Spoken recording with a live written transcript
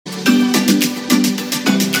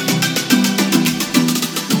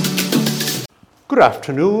Good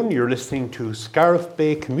afternoon, you're listening to Scariff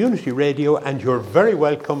Bay Community Radio and you're very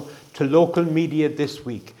welcome to Local Media This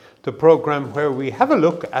Week, the programme where we have a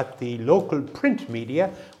look at the local print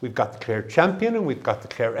media. We've got the Clare Champion and we've got the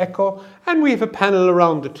Clare Echo, and we have a panel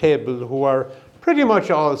around the table who are pretty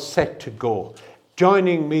much all set to go.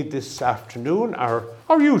 Joining me this afternoon are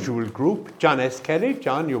our usual group, John S. Kelly.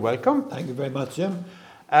 John, you're welcome. Thank you very much, Jim.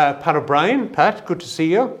 Pat O'Brien. Pat, good to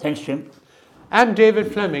see you. Thanks, Jim. And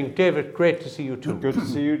David Fleming. David, great to see you too. Good to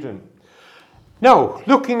see you, Jim. Now,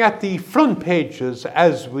 looking at the front pages,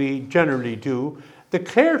 as we generally do, the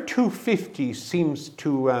Clare 250 seems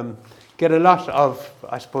to get a lot of,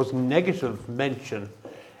 I suppose, negative mention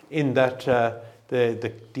in that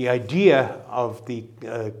the idea of the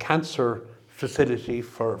cancer facility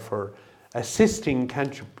for assisting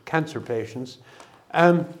cancer patients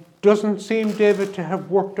doesn't seem, David, to have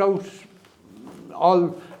worked out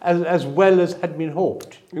all as well as had been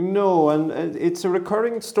hoped. No, and it's a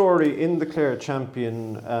recurring story in the Clare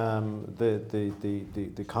Champion,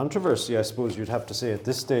 the controversy, I suppose you'd have to say at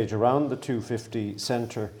this stage, around the 250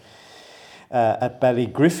 centre at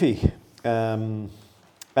Ballygriffy. And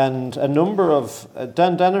a number of...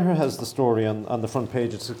 Dan Danaher has the story on the front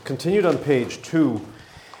page. It's continued on page 2.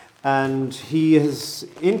 And he has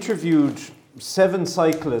interviewed 7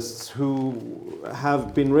 cyclists who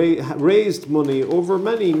have been raised money over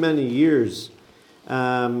many, many years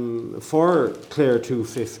for Clare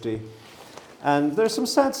 250. And there's some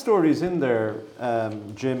sad stories in there,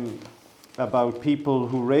 Jim, about people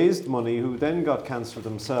who raised money who then got cancer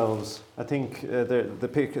themselves. I think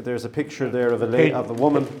there's a picture there of a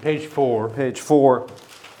woman. Page 4. Page 4.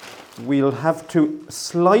 We'll have to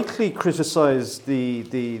slightly criticise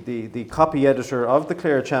the copy editor of the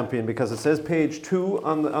Clare Champion because it says page 2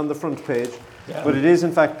 on the front page, but it is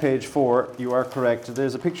in fact page 4. You are correct.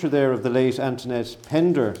 There's a picture there of the late Antoinette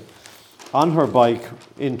Pender on her bike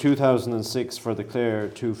in 2006 for the Clare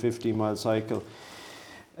 250 mile cycle.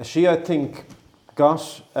 She, I think,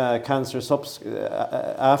 got cancer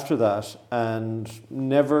after that and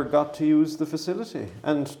never got to use the facility.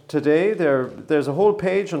 And today there's a whole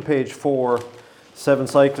page on page 4, 7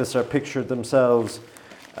 cyclists are pictured themselves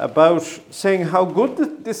about saying how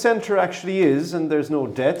good the centre actually is, and there's no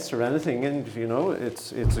deaths or anything, and you know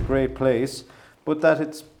it's a great place, but that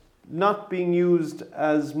it's not being used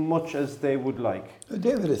as much as they would like.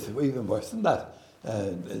 David, it's even worse than that.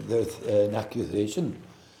 There's an accusation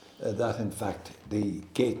that in fact the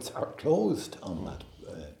gates are closed on that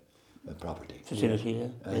property. Facility,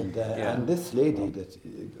 yeah. And this lady, that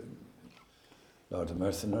Lord of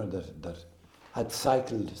Mercenary, that had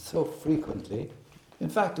cycled so frequently, in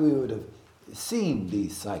fact we would have seen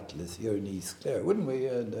these cyclists here in East Clare, wouldn't we?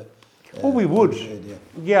 We would.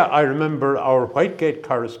 Yeah, I remember our Whitegate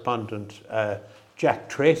correspondent, Jack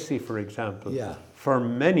Tracy, for example. Yeah. For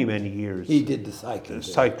many, many years. He did the cycling.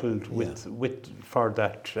 Cycled for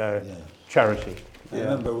that charity. I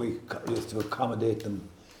remember we used to accommodate them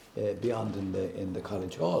beyond in the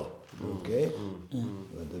college hall. Okay,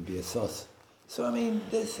 there'd be a sus. So I mean,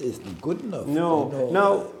 this isn't good enough. No.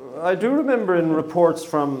 Now I do remember in reports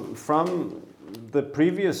from the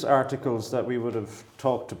previous articles that we would have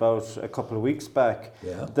talked about a couple of weeks back,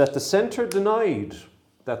 that the centre denied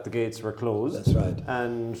that the gates were closed. That's right.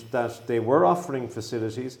 And that they were offering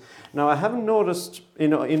facilities. Now I haven't noticed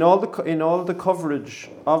in all the coverage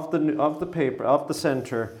of the paper of the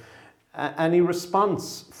centre any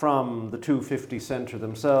response from the 250 centre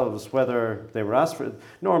themselves, whether they were asked for.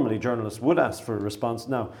 Normally journalists would ask for a response.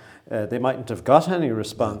 Now they mightn't have got any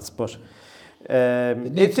response, but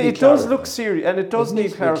it does look serious, and it does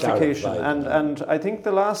need clarification. And I think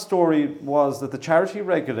the last story was that the charity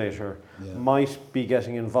regulator might be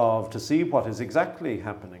getting involved to see what is exactly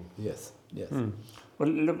happening. Yes.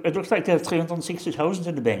 Well, it looks like they have 360,000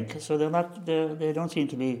 in the bank, so they don't seem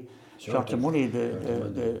to be short of money.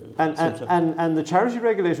 And the charity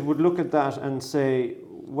regulator would look at that and say,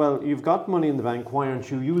 well, you've got money in the bank, why aren't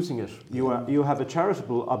you using it? You have a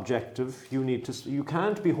charitable objective. You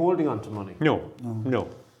can't be holding on to money. No. And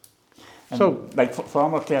so, like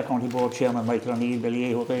former Clare County Board Chairman Michael O'Neill,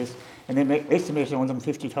 Ballyea, who raised an estimated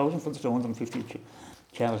 150,000 for the 150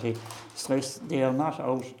 charity, stressed they are not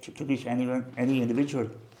out to reach any individual.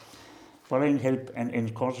 Following help and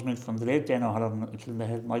encouragement from the late Dan O'Halloran,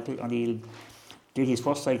 Michael O'Neill did his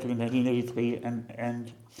first cycle in 1983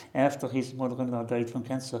 and after his mother-in-law died from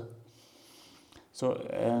cancer. So,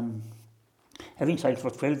 having cycled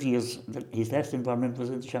for 12 years, his last involvement was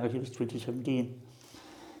in the charity was 2017.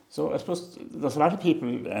 So I suppose there's a lot of people,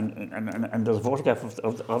 and there's a photograph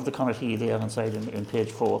of the committee there inside in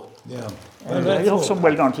page 4. Yeah. And you have some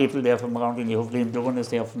well-known people there from around, and you have Liam Doohan is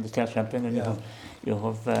there from the Clare Champion, and you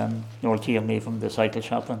have Noel Tierney from the cycle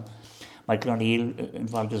shop, and Michael O'Neill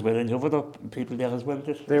involved as well, and you have other people there as well.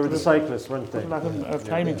 They were the cyclists, weren't they? A lot of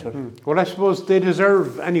time into it. Well, I suppose they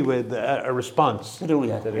deserve anyway a response. They do,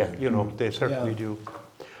 yeah. You know, they certainly do.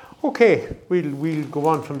 Okay, we'll go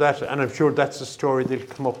on from that, and I'm sure that's a story that'll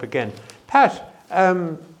come up again. Pat,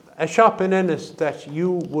 a shop in Ennis that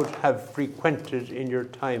you would have frequented in your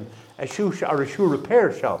time, a shoe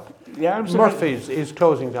repair shop. Yeah, Murphy's is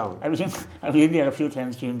closing down. I was in there a few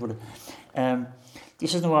times, Jim, but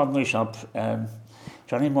this is no ordinary shop.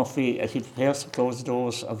 Johnny Murphy, as he prepares to close the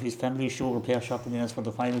doors of his family shoe repair shop in Ennis for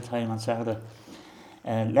the final time on Saturday.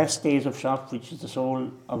 Last Days of Shop, which is the soul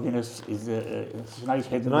of Ennis, is it's a nice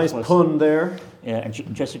head. A nice pun there. Yeah, and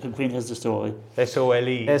Jessica Quinn has the story.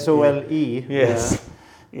 S-O-L-E. S-O-L-E. Yes.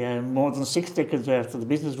 Yeah, more than 6 decades after the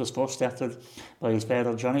business was first started by his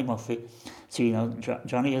father, Johnny Murphy. See, now,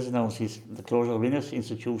 Johnny has announced the closure of Ennis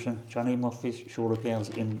Institution, Johnny Murphy's shoe repairs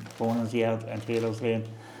in Bonan's Yard and Taylor's Lane,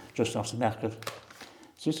 just off the market.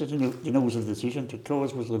 Since the news of the decision to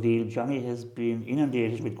close was revealed, Johnny has been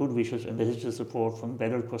inundated with good wishes and messages of support from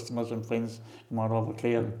better customers and friends from all over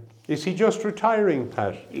Clare. Is he just retiring,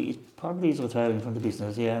 Pat? He probably is retiring from the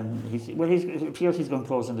business, yeah. And it appears he's going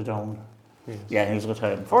closing it down. Yes. Yeah, he's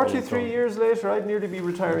retiring. 43 years later, I'd nearly be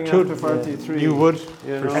retiring after 43. You would,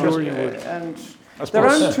 you know, for sure you would. And there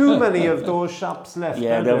aren't too many of those shops left,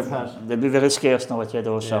 yeah, Pat? They'll be very scarce now at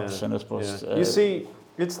those shops, and I suppose... You see,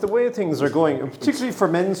 it's the way things are going, particularly for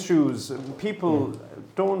men's shoes. People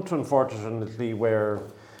don't, unfortunately, wear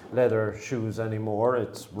leather shoes anymore.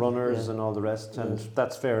 It's runners and all the rest, and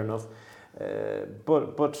that's fair enough.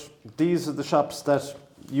 But these are the shops that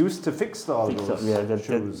used to fix all those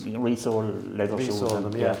shoes. Resold leather shoes.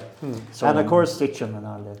 Them, yeah. So and of course, stitching and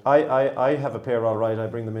all that. I have a pair all right. I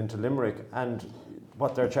bring them into Limerick, and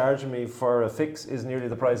what they're charging me for a fix is nearly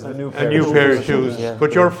the price of a new pair of shoes. Yeah.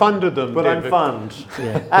 But you're fond of them. But David. I'm fond.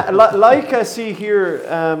 Yeah. Like I see here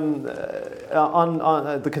on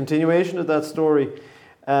the continuation of that story,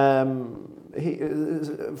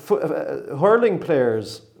 hurling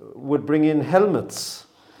players would bring in helmets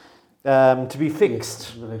to be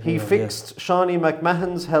fixed. Yes, he fixed Shawnee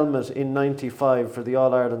McMahon's helmet in '95 for the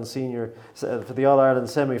All-Ireland semi-final,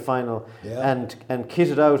 and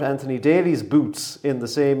kitted out Anthony Daly's boots in the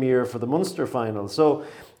same year for the Munster final. So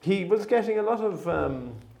he was getting a lot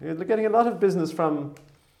of business from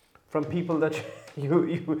people that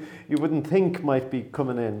you wouldn't think might be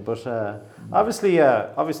coming in, but obviously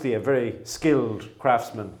a very skilled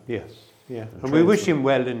craftsman. Yes, yeah, and we wish him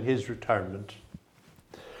well in his retirement.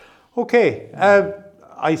 Okay,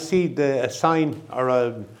 I see a sign or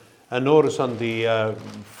a notice on the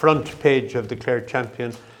front page of the Clare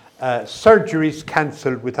Champion. Surgeries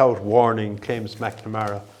cancelled without warning, claims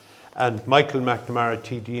McNamara. And Michael McNamara,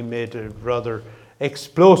 TD, made a rather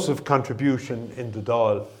explosive contribution in the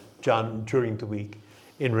Dáil, John, during the week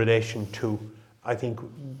in relation to, I think,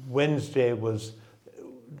 Wednesday was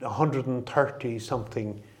 130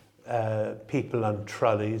 something people on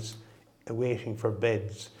trolleys waiting for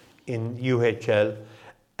beds in UHL,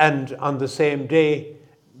 and on the same day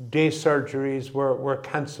surgeries were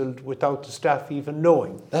cancelled without the staff even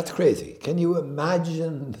knowing. That's crazy. Can you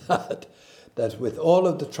imagine that with all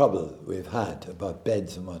of the trouble we've had about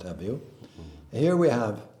beds and what have you, here we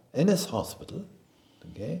have Ennis Hospital,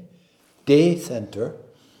 okay, day centre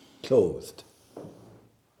closed.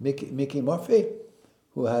 Mickey Murphy,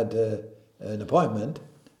 who had an appointment,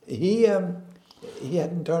 he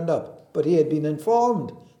hadn't turned up, but he had been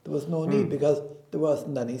informed there was no need because there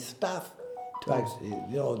wasn't any staff to actually,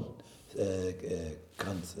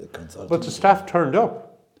 consult. But the staff turned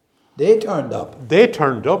up. They turned up.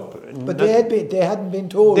 But they hadn't been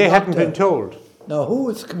told. They hadn't been told. Now, who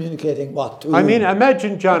is communicating what to I mean,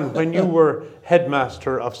 imagine, John, when you were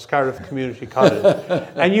headmaster of Scariff Community College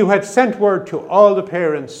and you had sent word to all the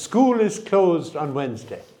parents, school is closed on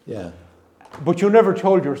Wednesday. Yeah. But you never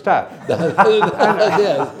told your staff. Yes,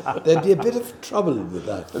 there'd be a bit of trouble with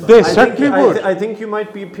that. They certainly would. I think you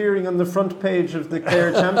might be appearing on the front page of the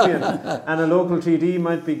Clare Champion, and a local TD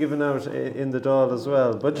might be given out in the Dáil as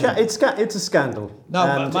well. But yeah, it's a scandal. No,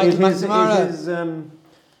 and it is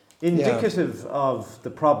indicative of the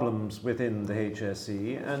problems within the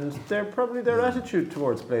HSE, and probably their attitude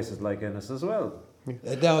towards places like Ennis as well.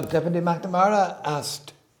 Now, Deputy McNamara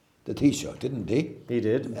asked the Taoiseach, didn't he? He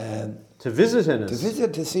did. To visit Ennis.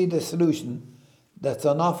 To see the solution that's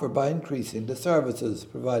on offer by increasing the services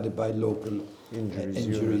provided by local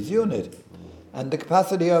injuries unit. And the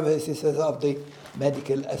capacity of, as he says, of the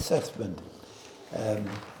medical assessment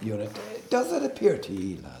unit, does it appear to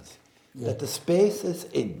you, lads, that the space is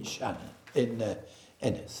in Shannon, in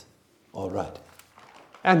Ennis, all right?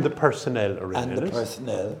 And the personnel are in And the Ennis.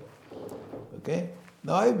 personnel, okay?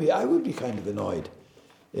 Now, I would be kind of annoyed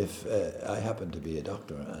if I happened to be a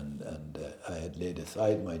doctor and I had laid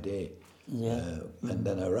aside my day and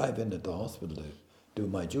then I arrive in at the hospital to do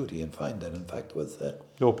my duty and find that in fact was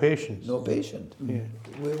No patients. no patient. Yeah.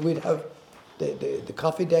 We'd have, the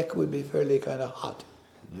coffee deck would be fairly kind of hot.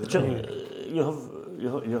 You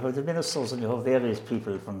have the ministers and you have various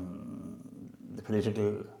people from the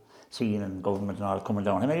political scene and government and all coming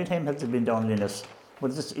down. How many times has it been down in this?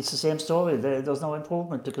 But it's the same story. There's no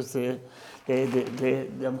improvement because we had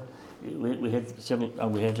several,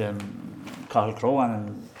 we had Carl Crowe on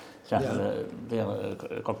and there a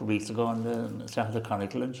couple of weeks ago on the Saturday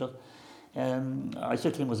Chronicle and so. I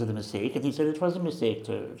said to him, was it a mistake? And he said it was a mistake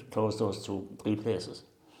to close those three places.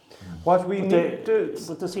 What we need to...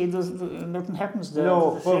 But to see, nothing happens there.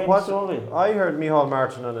 No, but what story. I heard Micheál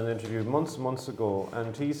Martin on an interview months ago,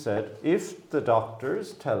 and he said, if the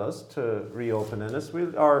doctors tell us to reopen Ennis,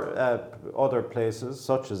 or other places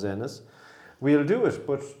such as Ennis, we'll do it.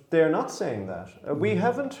 But they're not saying that. We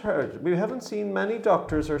haven't seen many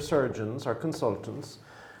doctors or surgeons or consultants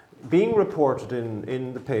being reported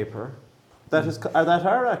in the paper that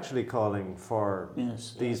are actually calling for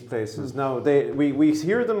these places. Now, we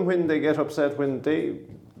hear them when they get upset when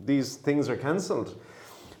these things are cancelled,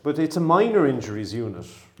 but it's a minor injuries unit.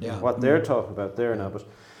 What they're talking about there now. But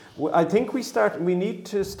I think we need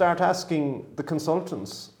to start asking the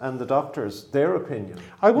consultants and the doctors their opinion.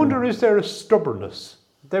 I wonder, is there a stubbornness?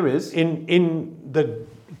 There is in the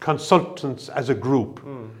consultants as a group.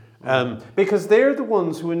 Because they're the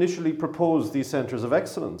ones who initially proposed these centres of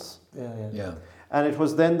excellence. Yeah. And it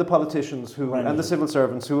was then the politicians and the civil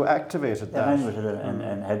servants who activated that.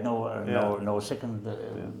 And had no second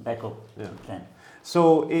backup plan.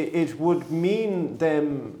 So it would mean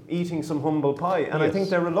them eating some humble pie, and I think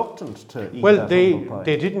they're reluctant to eat Well, that humble pie.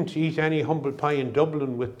 they didn't eat any humble pie in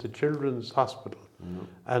Dublin with the Children's Hospital.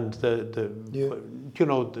 And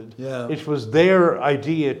it was their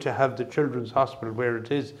idea to have the Children's Hospital where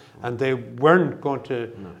it is, and they weren't going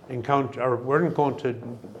to weren't going to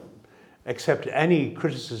accept any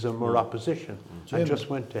criticism or opposition, and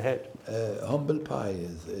just went ahead. Humble pie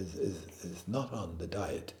is not on the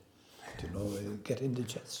diet. Get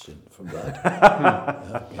indigestion from that.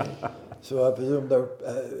 Okay. So I presume they're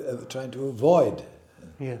trying to avoid.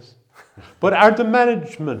 Yes. But are the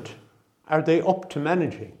management, are they up to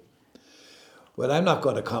managing? Well, I'm not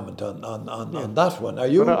going to comment on that one. Are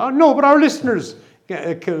you? No, but our listeners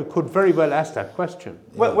could very well ask that question.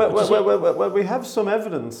 Well, we have some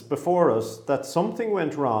evidence before us that something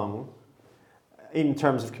went wrong in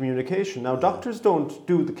terms of communication. Now, doctors don't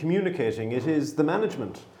do the communicating. It is the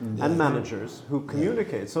management and managers who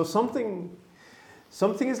communicate. So something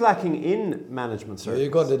is lacking in management service. So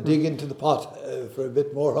you're going to dig into the pot for a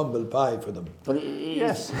bit more humble pie for them. But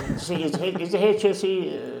yes. See, is the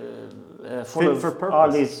HSE full of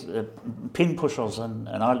all these pin pushers and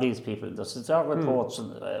all these people? There's reports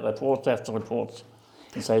and reports after reports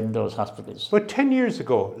inside those hospitals. But 10 years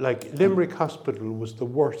ago, Limerick Hospital was the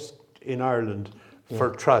worst in Ireland for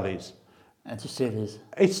trolleys. And it still is.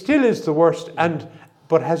 It still is the worst,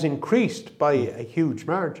 but has increased by a huge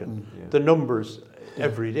margin, the numbers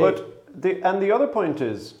every day. But the other point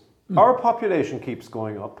is, our population keeps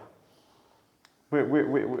going up. We're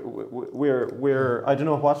I don't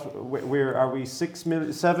know what, are we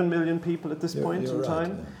 7 million people at this point in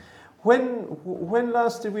time? Right, When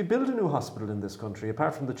last did we build a new hospital in this country,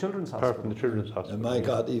 apart from the Children's Hospital? Apart from the Children's Hospital. My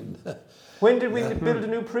God, even. When did we build a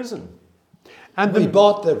new prison? And we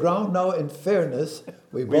bought the ground now, in fairness.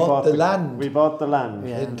 We bought the land. We bought the land.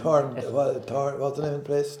 In what's the name of the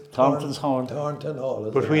place? Thornton's Hall. Torrington Hall.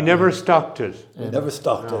 But we never stocked it. We never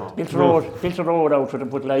stocked it. Built a road out with it,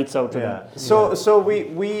 put lights out in it. So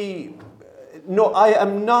we I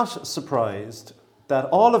am not surprised that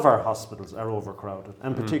all of our hospitals are overcrowded,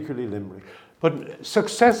 and particularly Limerick. But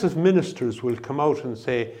successive ministers will come out and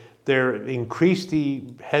say they're increased the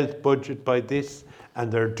health budget by this, and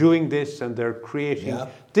they're doing this, and they're creating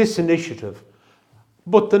this initiative.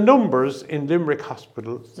 But the numbers in Limerick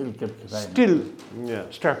Hospital still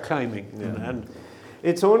start climbing. And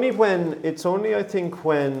it's only I think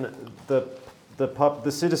when the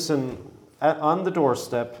citizen on the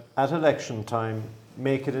doorstep at election time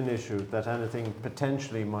make it an issue that anything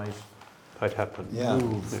potentially might happen.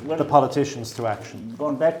 Move the politicians to action.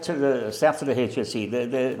 Going back to the staff of the HSE,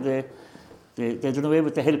 they done away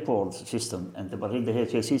with the health board system and they were in the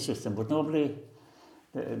HSE system, but nobody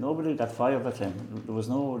got fired at them. There was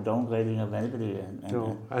no downgrading of anybody.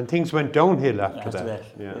 And things went downhill after that.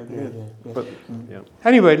 Yeah. But,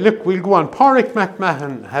 Anyway, look, we'll go on. Pádraig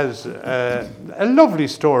McMahon has a lovely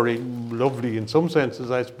story, lovely in some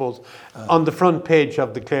senses, I suppose, on the front page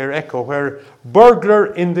of the Clare Echo, where burglar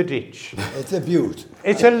in the ditch. It's a beaut.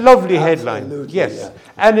 It's a lovely headline. Absolutely, Yes. yeah.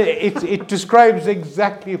 And it describes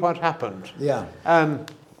exactly what happened. Yeah.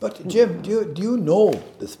 But Jim, do you know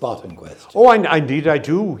the spot in question? Oh, indeed I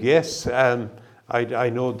do, yes. I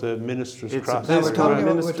know the Minister's Cross. Now, It's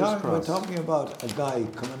we're talking about a guy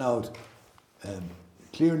coming out,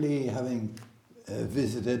 clearly having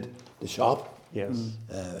visited the shop. Yes.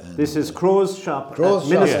 This is Crow's shop Crow's at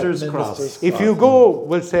shop, Minister's yeah. Cross. Minister's If you go,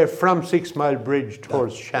 we'll say, from 6 Mile Bridge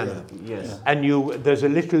towards Shannon, Yes. and there's a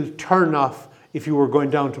little turn off if you were going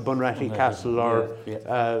down to Bunratty Castle or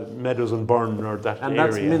Meadows and Burn or that And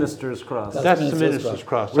area. that's Minister's Cross. That's the Minister's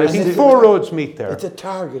Cross. I Well, think it's- 4 roads meet there. It's a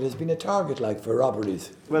target. It's been a target like for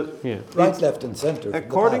robberies, Well, Yeah. right, left, and centre. for the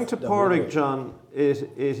according past to number of Pádraig, years. John,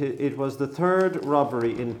 it was the 3rd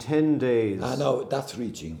robbery in 10 days. I know that's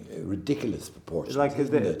reaching ridiculous proportions, Like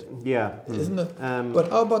isn't it? Yeah. Isn't it? But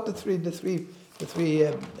how about the three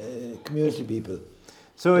community people?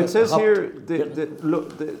 So it says Hopped. here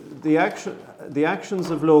the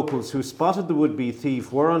actions of locals who spotted the would-be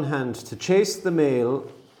thief were on hand to chase the male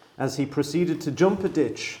as he proceeded to jump a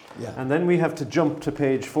ditch. Yeah. And then we have to jump to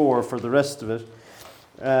page 4 for the rest of it.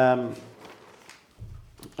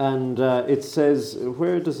 It says,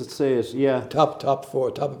 where does it say it? Yeah. Top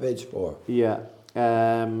of page 4. Yeah.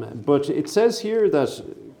 But it says here that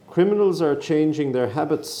criminals are changing their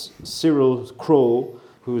habits. Cyril Crow,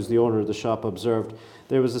 who is the owner of the shop, observed,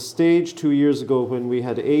 there was a stage 2 years ago when we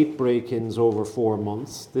had 8 break-ins over 4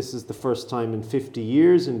 months. This is the first time in 50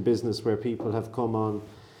 years in business where people have come on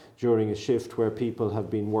during a shift where people have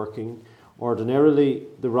been working. Ordinarily,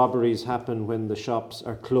 the robberies happen when the shops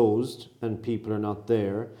are closed and people are not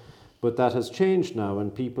there. But that has changed now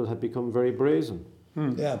and people have become very brazen.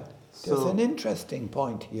 Yeah. There's So- an interesting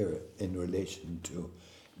point here in relation to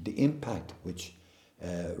the impact which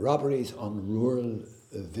robberies on rural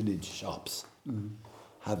village shops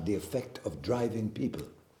have the effect of driving people,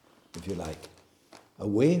 if you like,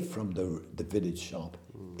 away from the village shop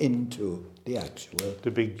into the actual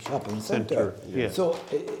The big shopping centre, centre. yeah. So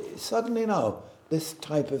suddenly now this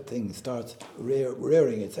type of thing starts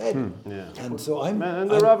rearing its head. And so And I'm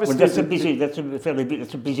they're obviously that's a very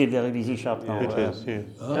busy shop now. It is, yeah.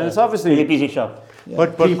 and it's Very obviously busy shop.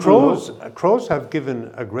 But People Crows have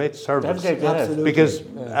given a great service. absolutely Because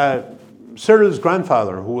Cyril's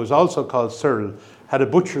grandfather, who was also called Cyril, had a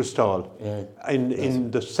butcher stall in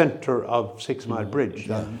the centre of 6 Mile Bridge.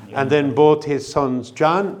 And then both his sons,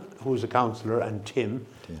 John, who's a councillor, and Tim,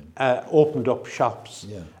 opened up shops,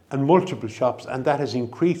 and multiple shops, and that has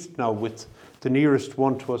increased now with the nearest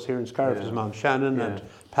one to us here in Scariff is Mount Shannon, and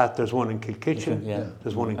Pat, there's one in Kilkitchen,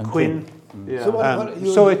 there's one in And Quinn. yeah. So,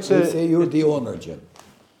 we'll say you're the owner, Jim.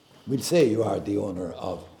 We'll say you are the owner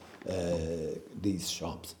of these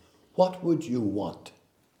shops. What would you want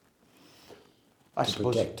I to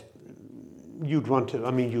suppose protect? you'd want to,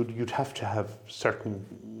 I mean, you'd have to have certain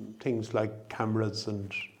things like cameras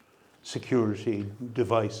and security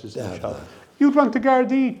devices in the Yeah, shop. yeah. You'd want the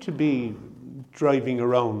Gardaí to be driving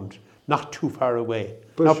around not too far away.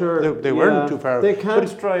 But Not- sure, they weren't too far They away.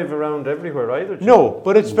 can't drive around everywhere either. Jim. No,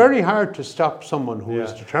 but it's very hard to stop someone who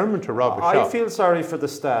is Yeah. determined to rob a I shop. feel sorry for the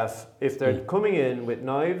staff if they're coming in with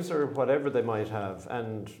knives or whatever they might have,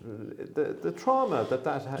 and the trauma that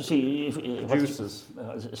You see, produces.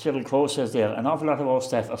 Cyril Crowe says there, an awful lot of our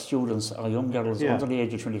staff are students, are young girls Yeah. under the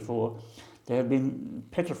age of 24. They have been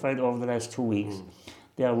petrified over the last 2 weeks.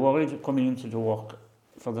 They are worried coming into the work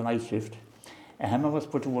for the night shift. A hammer was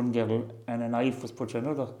put to one girl and a knife was put to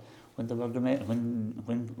another when they were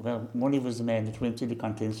when money was demanded to empty the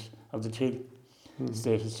contents of the till,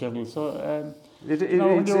 stated Cyril. So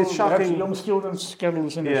It's shocking. young students,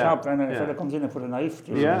 girls in the Yeah, shop, and a yeah. fella comes in and put a knife.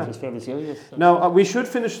 Yeah. It's fairly serious. So. Now we should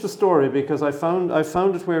finish the story because I found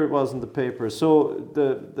it where it was in the paper. So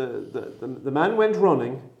the man went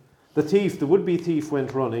running, the thief, the would-be thief,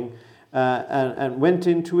 went running, and went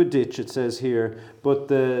into a ditch. It says here, but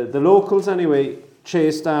the locals anyway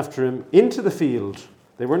chased after him into the field.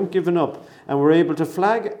 They weren't giving up and were able to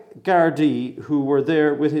flag Gardaí who were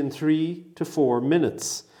there within 3 to 4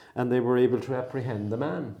 minutes, and they were able to apprehend the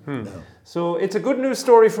man. So it's a good news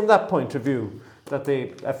story from that point of view, that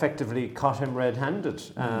they effectively caught him red-handed.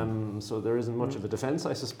 So there isn't much of a defence,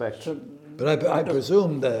 I suspect. But I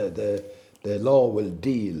presume the law will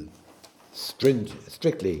deal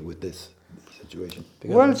strictly with this situation.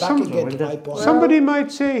 Because Well, back again to my point. somebody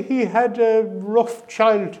might say he had a rough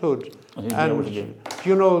childhood, and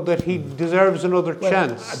you know that he deserves another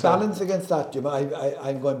chance. A balance against that, Jim.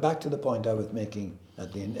 I'm going back to the point I was making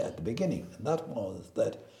at the beginning, and that was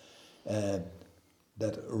that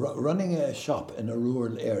running a shop in a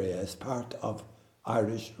rural area is part of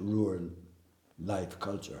Irish rural life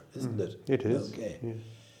culture, isn't it? It is. Okay. Yeah.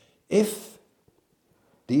 If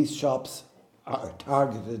these shops are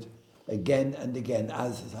targeted again and again,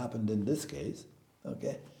 as has happened in this case,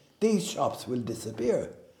 okay, these shops will disappear.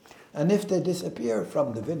 And if they disappear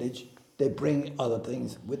from the village, they bring other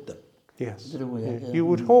things with them. Yes. You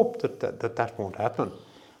would hope that won't happen.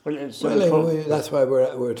 Well, that's why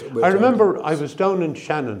we're I remember I was down in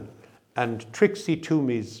Shannon, and Trixie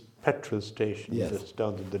Toomey's petrol station, that's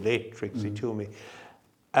down to the late Trixie Toomey,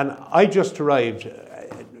 and I just arrived.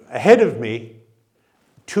 Ahead of me,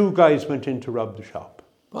 2 guys went in to rob the shop.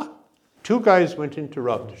 What? 2 guys went in to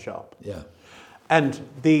rob the shop. Yeah. And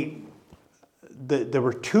there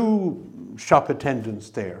were 2 shop attendants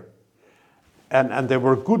there, and they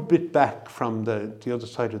were a good bit back from the other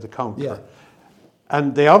side of the counter. Yeah.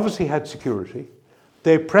 And they obviously had security.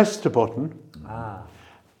 They pressed a button.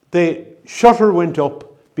 The shutter went up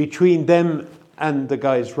between them and the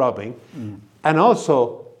guys robbing, and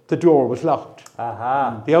also the door was locked.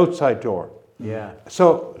 The outside door. Yeah.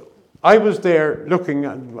 So I was there looking,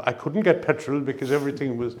 and I couldn't get petrol because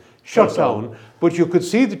everything was shut down, but you could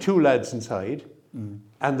see the 2 lads inside,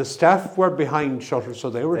 and the staff were behind shutters, so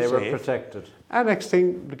they were safe. They were protected. And next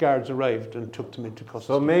thing, the guards arrived and took them into custody.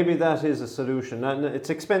 So maybe that is a solution, and it's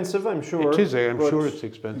expensive, I'm sure. It is, I'm sure it's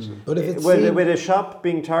expensive. But if it's with a shop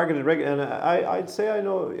being targeted regularly, and I'd say I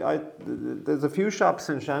know, there's a few shops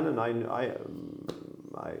in Shannon. I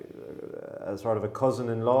as sort of a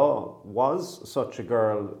cousin-in-law was such a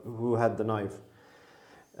girl who had the knife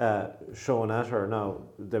shown at her. Now,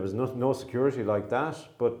 there was no security like that,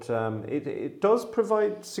 but it does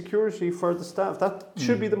provide security for the staff. That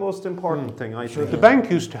should be the most important thing, I think. The bank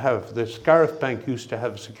used to have, the Scariff Bank used to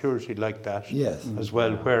have security like that as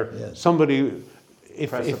well, where somebody,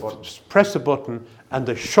 press a button and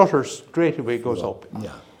the shutter straight away goes up.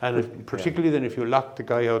 Yeah. And particularly then if you lock the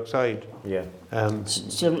guy outside. Yeah.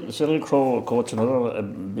 Cyril Crowe quotes another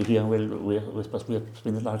bit here. We're supposed to be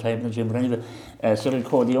spending a lot of time in the gym, but anyway, Cyril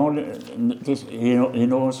Crowe, he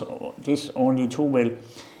knows this only too well,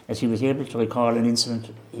 as he was able to recall an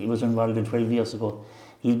incident he was involved in 12 years ago.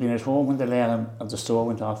 He'd been at home when the alarm of the store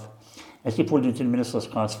went off. As he pulled into the Minister's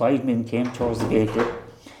Cross, 5 men came towards the gate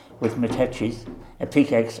with mataches, a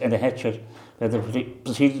pickaxe and a hatchet, where they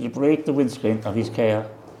proceeded to break the windscreen of his car.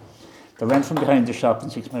 They ran from behind the shop in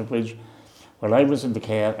 6 Mile Bridge, while I was in the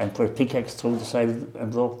car, and put a pickaxe through the side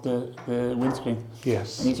and broke the windscreen.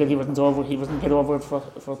 Yes. And he said he wasn't get over it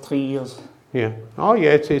for 3 years. Yeah. Oh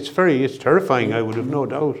yeah, it's terrifying, I would have no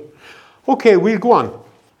doubt. Okay, we'll go on.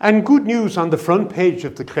 And good news on the front page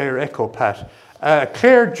of the Clare Echo, Pat.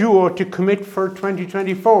 Clare duo to commit for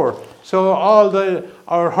 2024. So all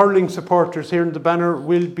our hurling supporters here in the Banner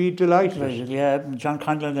will be delighted. Yeah, John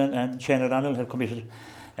Conlon and Shane O'Donnell have committed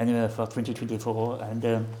anyway for 2024,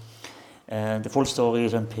 and the full story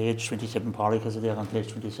is on page 27, Polly, because they're on page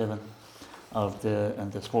 27 of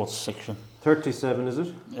the sports section. 37, is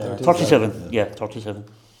it? 37, yeah, 37.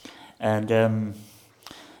 And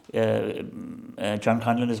John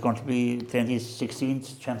Conlon is going to be playing his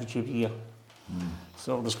 16th championship year.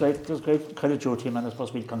 So there's great credit due to him, and I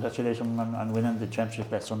suppose we congratulations on winning the championship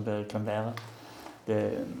that's under Clondara.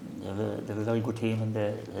 They have a very good team, and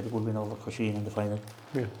they had a good win over Crusheen in the final.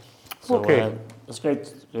 Yeah. So Okay. it's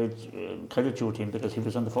great credit due to him, because he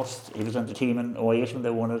was on the team in 08 when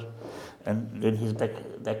they won it, and then he's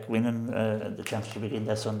back winning the championship again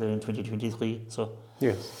that Sunday in 2023. So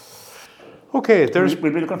Yes. Okay,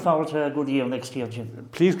 we'll be looking forward to a good year next year, Jim.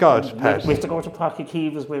 Please God, Pat. We have to go to Páirc Uí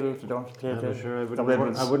Chaoimh as well if we don't play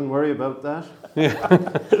I wouldn't worry about that. We'll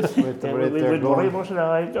worry about it, all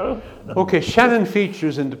right. Okay, Shannon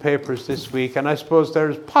features in the papers this week, and I suppose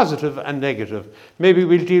there's positive and negative. Maybe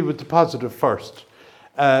we'll deal with the positive first.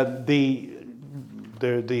 Some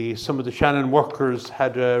of the Shannon workers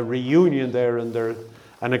had a reunion there, and there's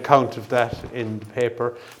an account of that in the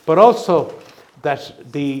paper. But also that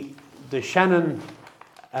the Shannon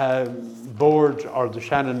board or the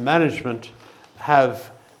Shannon management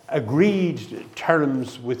have agreed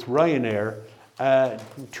terms with Ryanair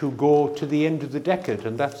to go to the end of the decade,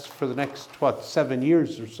 and that's for the next 7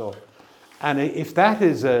 years or so. And if that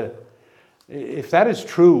is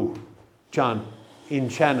true, John, in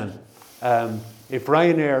Shannon, if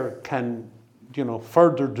Ryanair can,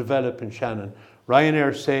 further develop in Shannon,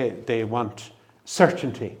 Ryanair say they want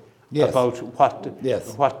certainty Yes. about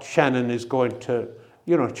Yes. what Shannon is going to,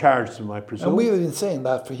 charge them, I presume. And we've been saying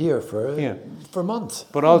that for months.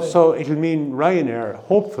 But also, it'll mean Ryanair,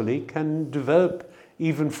 hopefully, can develop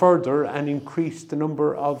even further and increase the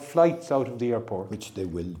number of flights out of the airport. Which they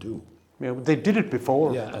will do. They did it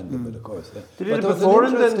before. Yeah, and they will, of course. Yeah. They did it before,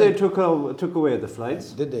 and then they took away the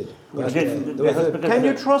flights. They did. Can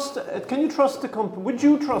you trust the company? Would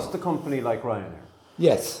you trust a company like Ryanair?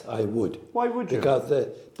 Yes, I would. Why would you? Because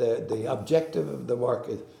the objective of the work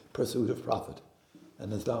is pursuit of profit.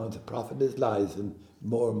 And as long as the profit lies in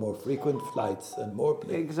more and more frequent flights and more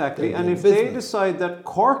planes. Exactly. And if they decide that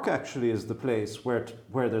Cork actually is the place where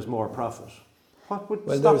there's more profit, what would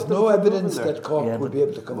well, stop there's them no from evidence moving there? that Cork would be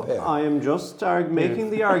able to compare. I am just making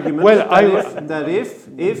the argument Well, that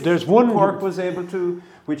if there's one Cork was able to,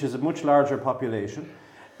 which is a much larger population,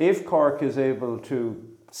 if Cork is able to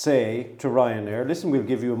say to Ryanair, listen, we'll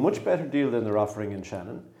give you a much better deal than they're offering in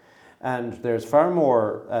Shannon, and there's far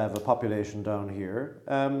more of a population down here,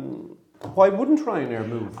 why wouldn't Ryanair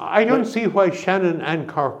move? I don't see why Shannon and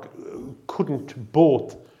Cork couldn't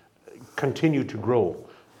both continue to grow,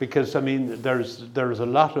 because there's a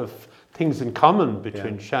lot of things in common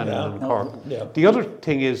between Shannon and Cork. Yeah. The other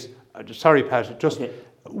thing is, sorry Pat, just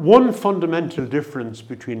one fundamental difference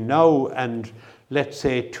between now and let's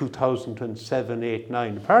say 2007, 8,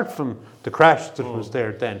 9, apart from the crash that was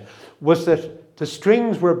there then, was that the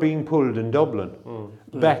strings were being pulled in Dublin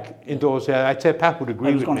back in those days. I'd say Pat would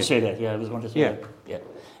agree with me. I was going to say that, I was going to say that.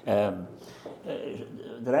 Yeah.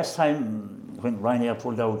 The last time when Ryanair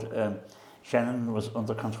pulled out, Shannon was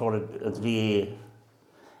under control of the VA.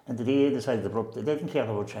 And the VA decided abruptly, they didn't care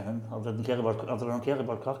about Shannon, or they don't care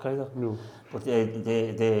about Cork either. No. But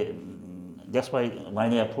that's why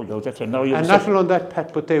Ryanair pulled out. And not only that,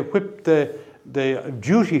 Pat, but they whipped the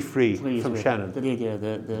duty-free from Shannon. They did,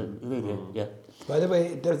 yeah. By the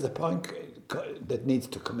way, there's a point that needs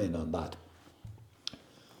to come in on that.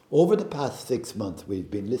 Over the past 6 months, we've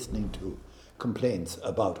been listening to complaints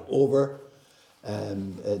about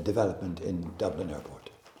development in Dublin Airport,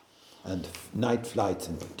 and night flights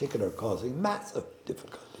in particular causing massive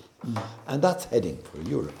difficulty. And that's heading for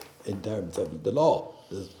Europe in terms of the law.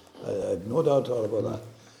 I have no doubt all about that.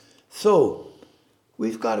 So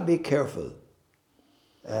we've got to be careful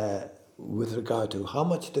with regard to how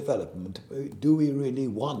much development do we really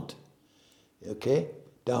want,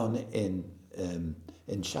 down in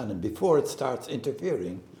Shannon before it starts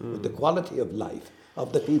interfering with the quality of life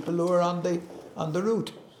of the people who are on the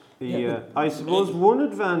route. I suppose one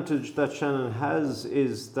advantage that Shannon has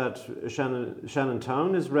is that Shannon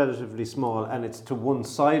town is relatively small and it's to one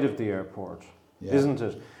side of the airport, isn't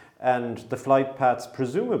it? And the flight paths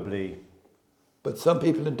presumably. But some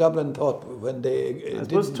people in Dublin thought when they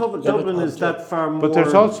Dublin is that far more but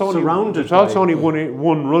there's also surrounded. Only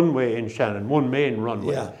one runway in Shannon, one main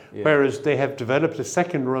runway. Whereas they have developed a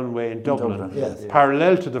second runway in Dublin.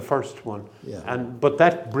 Parallel to the first one. But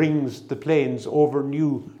that brings the planes over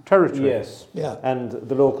new territory. Yes. Yeah. And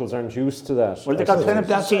the locals aren't used to that. Well,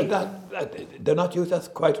 they're not used. That's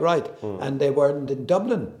quite right. And they weren't in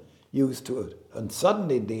Dublin used to it. And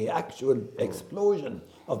suddenly the actual explosion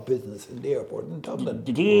of business in the airport in Dublin.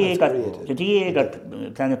 The DAA got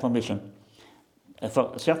planning permission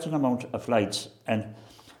for a certain amount of flights and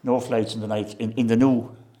no flights in the night in the new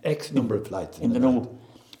X number of flights in the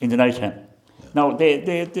night time. Now they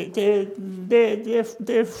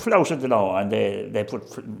flouted the law and they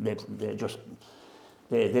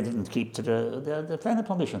didn't keep to the planning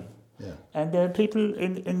permission. Yeah. And people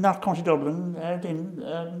in North County Dublin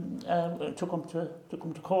took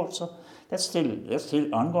them to court. So that's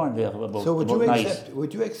still ongoing there. So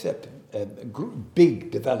would you accept big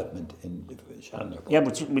development in Shannon Airport? Yeah,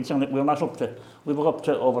 but we're not up to. We were up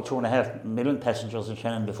to over 2.5 million passengers in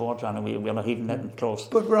Shannon before, John, and we're not even that close.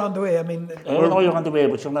 But we're on the way. I mean, no, you're on the way,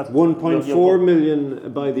 but you're not. 1.4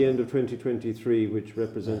 million by the end of 2023, which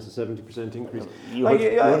represents a 70% increase. You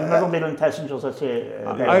have 1 million passengers, I'd say.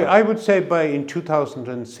 I would say in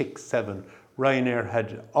 2006-07, Ryanair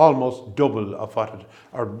had almost double of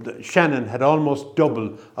Shannon had almost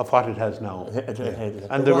double of what it has now.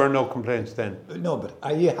 And there were no complaints then. No, but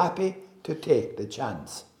are you happy to take the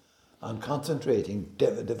chance on concentrating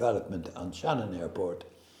development on Shannon Airport?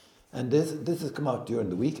 And this has come out during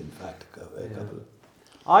the week, in fact.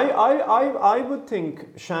 I would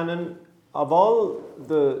think Shannon, of all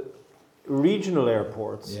the regional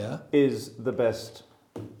airports, is the best.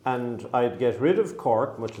 And I'd get rid of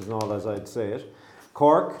Cork, much as all as I'd say it.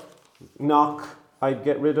 Cork, Knock, I'd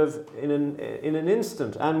get rid of in an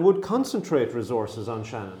instant and would concentrate resources on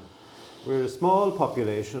Shannon. We're a small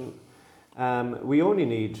population. We only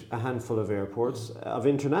need a handful of airports, of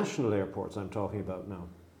international airports I'm talking about now.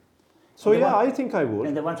 So I think I would.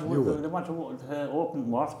 And they want to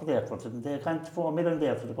open Waterford Airport, and they can't $4 million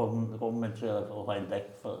there for the government a while back,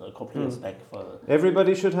 for a couple of years back.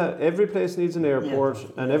 Everybody should have, every place needs an airport,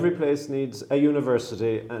 and every place needs a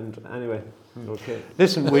university, and anyway, okay.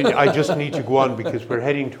 Listen, I just need to go on because we're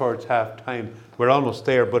heading towards half time. We're almost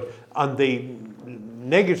there, but on the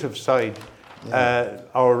negative side,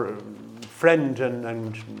 our friend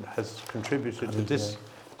and has contributed to this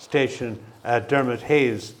station, Dermot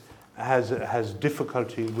Hayes, has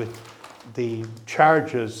difficulty with the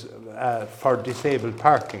charges for disabled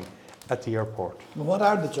parking at the airport. What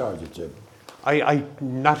are the charges, Jim? I'm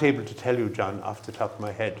not able to tell you, John, off the top of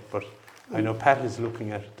my head, but I know Pat is looking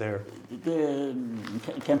at it there. The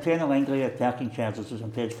campaign of angry at parking charges is on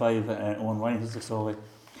page 5, Owen Ryan has the story.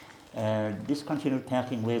 Discontinued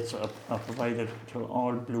parking rates are provided to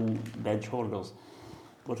all blue badge holders.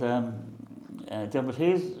 But Dermot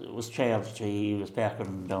Hayes was charged. He was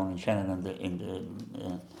parking down in Shannon in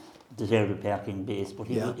the disabled parking base, but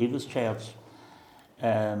he was charged.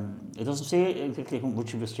 It doesn't say exactly how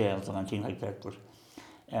much he was charged or anything like that, but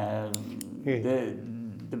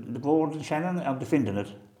the board in Shannon are defending it.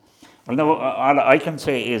 Well, no, all I can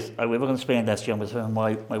say is I was going to Spain last year with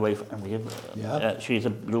my wife, and we have, she's a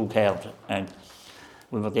blue card, and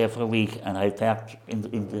we were there for a week, and I parked in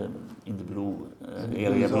the blue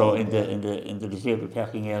area below, in the disabled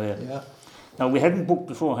parking area. Yeah. Now we hadn't booked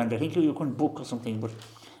beforehand. I think you couldn't book or something, but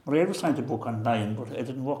Maria was trying to book online, but it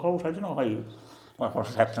didn't work out. I don't know what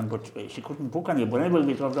was happening, but she couldn't book any. But anyway,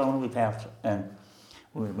 we drove down and we parked, and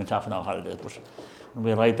we went off on our holiday. But when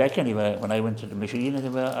we arrived back anyway, when I went to the machine,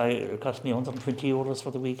 it cost me €120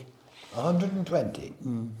 for the week. 120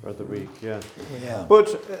 for the week, yeah.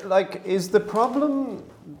 But is the problem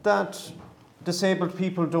that disabled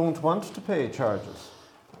people don't want to pay charges?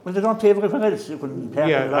 Well, they don't pay for everything else. You can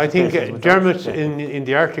pay I think Dermot, in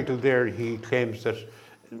the article there, he claims that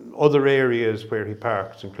other areas where he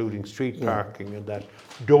parks, including street parking and that,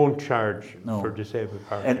 don't charge for disabled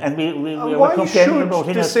parking. And we why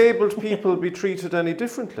should disabled people be treated any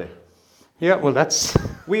differently? Yeah, well, that's...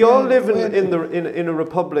 We all live in a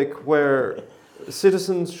republic where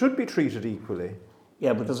citizens should be treated equally.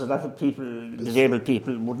 Yeah, but there's a lot of people, disabled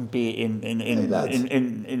people, wouldn't be in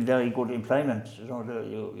very good employment. You know,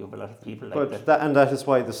 you have a lot of people like that. And that is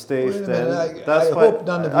why the state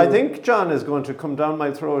I think John is going to come down my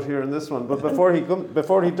throat here in this one. But before he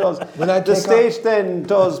does, the state then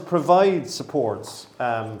does provide supports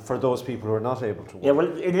for those people who are not able to work. Yeah,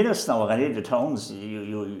 well, in Innis now, and in the towns,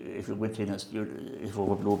 if you went to Innis, if you have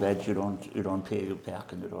a blue badge, you don't pay your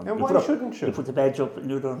park, and you don't. And why shouldn't you? You put the badge up and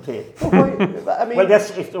you don't pay. I mean, well,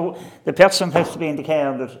 that's if the person has to be in the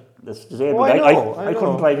car that's disabled. I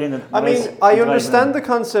couldn't drive in. I understand the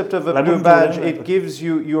concept of a blue badge. It gives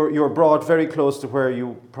you you're brought very close to where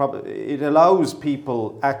it allows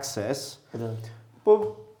people access.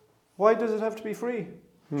 But why does it have to be free?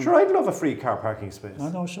 Sure, I'd love a free car parking space.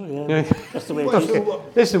 No, sure, yeah. That's the way it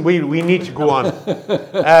is. Listen, we need to go on.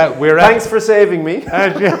 Thanks for saving me.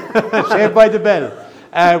 Saved by the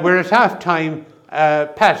bell. We're at half time.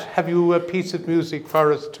 Pat, have you a piece of music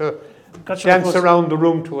for us to dance around the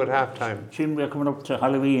room to at half time? Jim, we're coming up to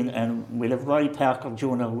Halloween, and we'll have Roy Parker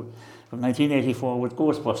Jr. from 1984 with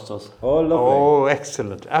Ghostbusters. Oh, lovely. Oh,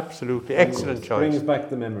 excellent. Absolutely. Excellent choice. Brings back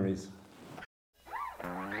the memories.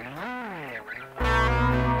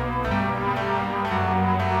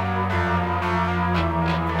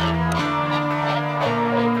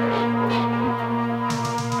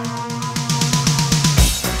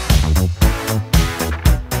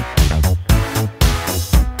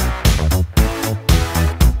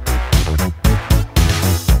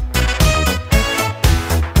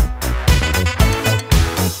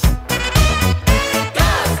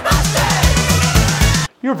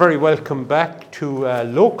 You're very welcome back to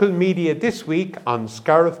Local Media This Week on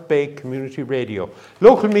Scariff Bay Community Radio.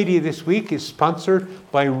 Local Media This Week is sponsored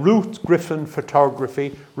by Ruth Griffin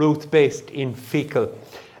Photography, Ruth based in Feakle.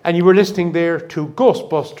 And you were listening there to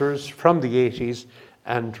Ghostbusters from the 80s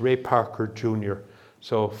and Ray Parker Jr.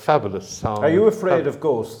 So, fabulous song. Are you afraid of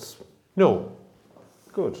ghosts? No.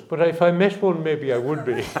 Good. But if I met one, maybe I would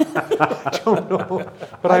be. I don't know.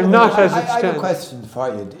 But I'm not as it stands. I have a question for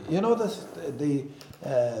you. You know the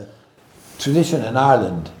tradition in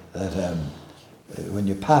Ireland that when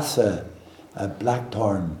you pass a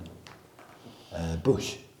blackthorn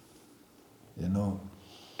bush,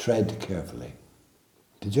 tread carefully.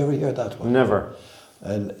 Did you ever hear that one? Never.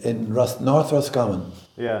 in North Roscommon.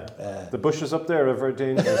 Yeah, the bushes up there are very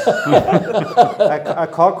dangerous. a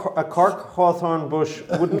Cork hawthorn bush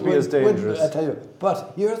wouldn't be as dangerous. I tell you,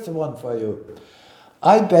 but here's the one for you.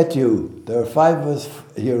 I bet you, there are 5 of us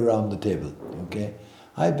here around the table, okay?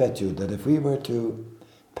 I bet you that if we were to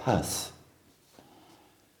pass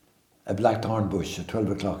a blackthorn bush at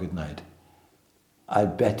 12 o'clock at night, I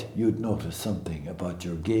bet you'd notice something about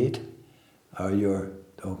your gait or your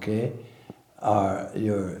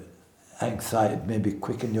anxiety, maybe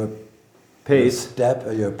quicken your pace, step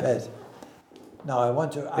or your pace. Now I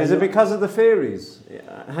want you. Is it because of the fairies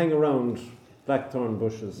hang around blackthorn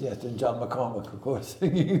bushes? Yes, and John McCormack, of course,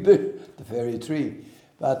 singing the fairy tree.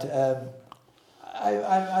 But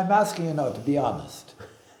I'm asking you now to be honest.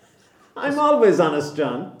 I'm always honest,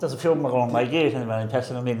 John. There's a few around my gate and I'm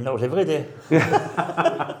passing them in and out every day.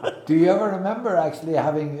 Do you ever remember actually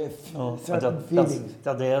having certain feelings?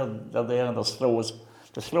 They're there and they're slows.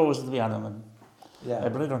 The slows to be on them. And Yeah. I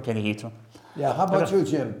really don't pay any heed to them. Yeah, how about you,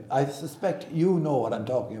 Jim? I suspect you know what I'm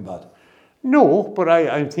talking about. No, but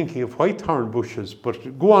I'm thinking of whitethorn bushes.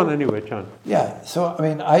 But go on anyway, John. Yeah, so I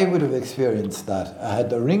mean, I would have experienced that. I had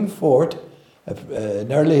the ring fort,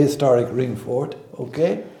 an early historic ring fort,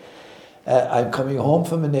 okay? I'm coming home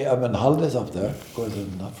from I'm on holidays up there. Of course,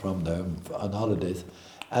 I'm not from there, I'm on holidays.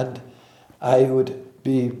 And I would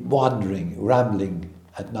be wandering, rambling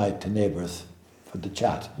at night to neighbours for the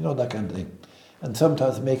chat, you know, that kind of thing. And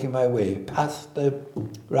sometimes making my way past the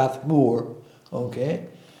Rathmoor, okay,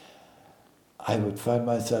 I would find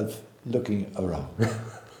myself looking around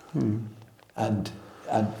and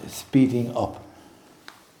speeding up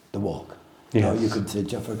the walk. Yes. Now you can say,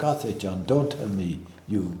 for God's sake, John, don't tell me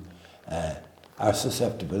you are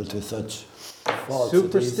susceptible to such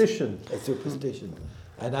Superstition. Superstition.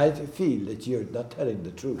 And I feel that you're not telling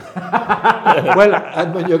the truth. Well,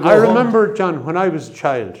 And when you go I home- remember, John, when I was a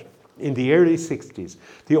child in the early 60s,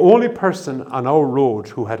 the only person on our road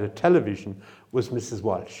who had a television was Mrs.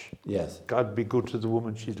 Walsh. Yes, God be good to the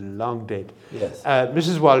woman, she's long dead. yes.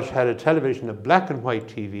 Mrs. Walsh had a television, a black and white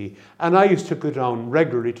TV, and I used to go down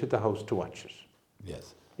regularly to the house to watch it.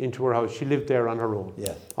 Yes, Into her house. She lived there on her own.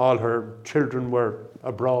 yes. All her children were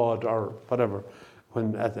abroad or whatever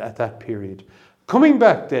when at that period. Coming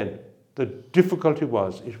back then, the difficulty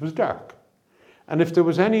was it was dark. And if there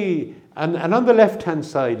was any, and on the left-hand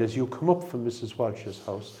side as you come up from Mrs. Walsh's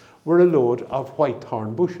house were a load of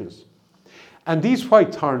whitethorn bushes. And these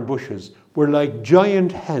whitethorn bushes were like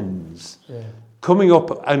giant hens coming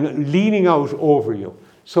up and leaning out over you.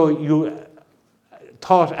 So you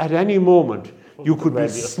thought at any moment you could be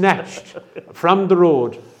snatched from the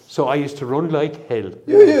road. So I used to run like hell.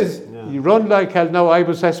 Yes. You run like hell. Now I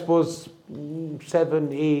was, I suppose,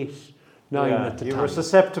 7, 8, 9 at the you time. were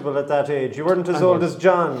susceptible at that age. You weren't as old as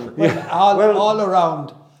John.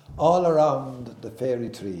 All around the fairy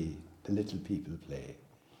tree, the little people play.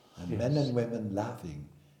 And men and women laughing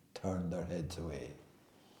turn their heads away.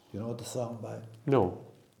 You know what the song by? No.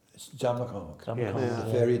 It's John McCormack. Yeah.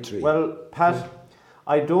 The fairy tree. Well, Pat,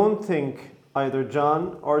 I don't think either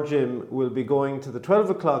John or Jim will be going to the 12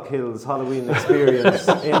 o'clock Hills Halloween experience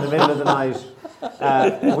in the middle of the night,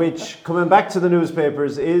 which, coming back to the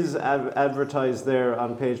newspapers, is advertised there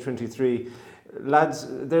on page 23. Lads,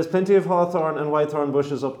 there's plenty of hawthorn and whitethorn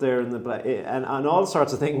bushes up there in the and all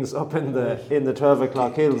sorts of things up in the 12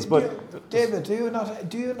 o'clock Hills. But David, do you not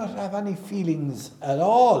have any feelings at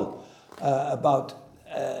all about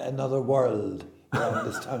another world around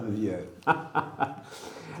this time of year?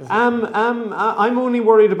 I'm only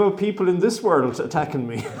worried about people in this world attacking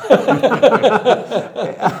me.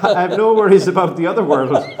 I have no worries about the other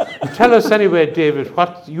world. Tell us anyway, David,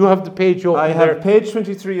 what you have the page open I there. have page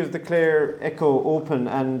 23 of the Clare Echo open,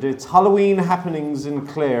 and it's Halloween happenings in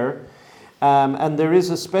Clare. And there is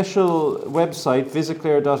a special website,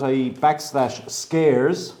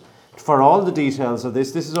 visitclare.ie/scares, for all the details of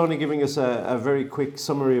this. This is only giving us a very quick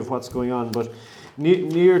summary of what's going on, but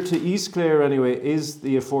near to East Clare anyway is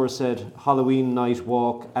the aforesaid Halloween night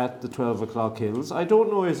walk at the 12 o'clock Hills. I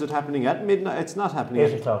don't know, is it happening at midnight? It's not happening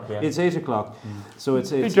 8 o'clock, yeah. It's 8 o'clock. So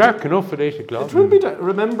it's It'll be dark enough at 8 o'clock. it will be dark.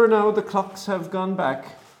 Remember now, the clocks have gone back.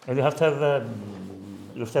 And you have to have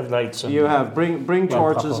lights. And You have bring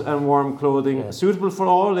torches proper. and warm clothing, Yeah. suitable for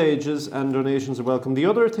all ages, and donations are welcome. The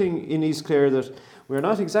other thing in East Clare that we're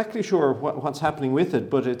not exactly sure what's happening with it,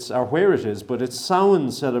 but it's or where it is, but it's Samhain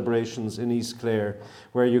celebrations in East Clare,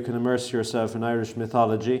 where you can immerse yourself in Irish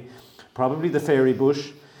mythology, probably the fairy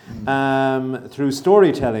bush, through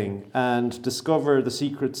storytelling and discover the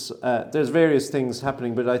secrets. There's various things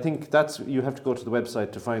happening, but I think you have to go to the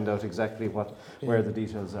website to find out exactly where the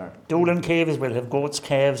details are. Dolan Cave as well, have goats,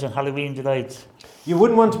 calves and Halloween delights. You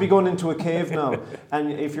wouldn't want to be going into a cave now,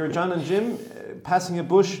 and if you're John and Jim passing a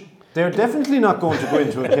bush, they're definitely not going to go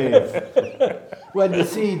into a cave. Well, you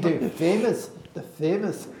see the famous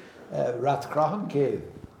Rathcroghan cave.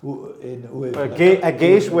 A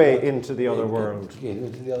gateway into the other world.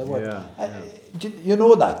 Into the other world. Yeah. You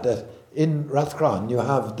know that in Rathcroghan you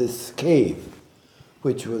have this cave,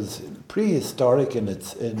 which was prehistoric in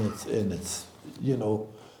its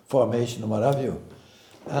formation and what have you,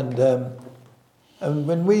 and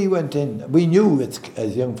when we went in, we knew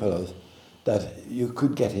as young fellows that you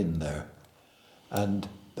could get in there, and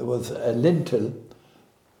there was a lintel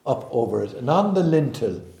up over it, and on the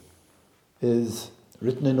lintel is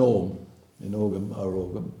written in Ogham,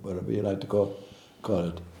 whatever you like to call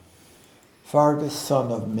it, Fergus,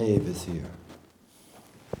 son of Maeve, is here.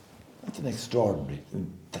 That's an extraordinary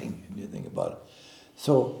thing when you think about it.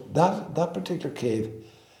 So that particular cave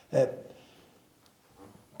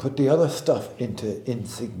put the other stuff into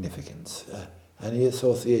insignificance. Any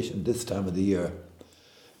association this time of the year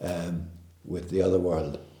with the other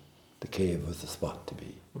world, the cave was the spot to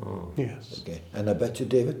be. Oh. Yes. Okay, and I bet you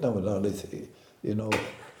David now with all his,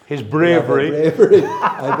 his bravery.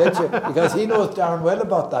 I bet you, because he knows darn well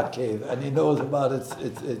about that cave, and he knows about its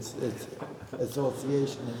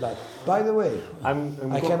association in life. By the way, I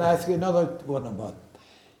can ask you another one about.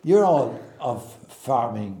 You're all of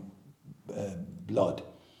farming blood,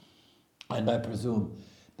 and I presume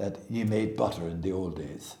that you made butter in the old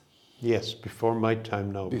days. Yes, before my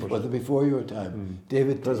time now. Before your time.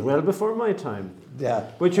 David. It was well before my time. Yeah.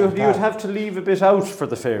 But you'd have to leave a bit out for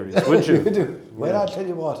the fairies, wouldn't you? You do. Well, I'll tell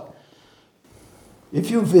you what. If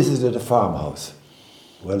you visited a farmhouse,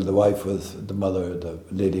 the wife was, the mother, the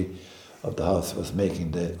lady of the house was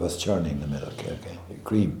churning the milk,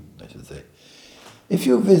 cream, I should say. If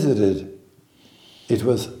you visited, it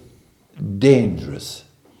was dangerous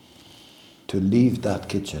to leave that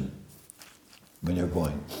kitchen when you're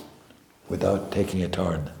going without taking a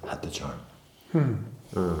turn at the churn.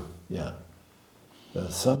 Yeah. There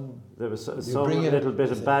was some little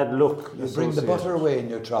bit of bad luck. You bring the butter away in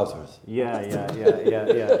your trousers. Yeah.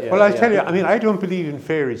 Well, I'll tell you, I don't believe in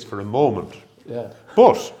fairies for a moment. Yeah.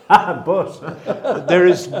 But there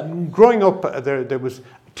is, growing up, there was a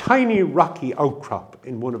tiny rocky outcrop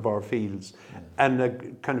in one of our fields, and a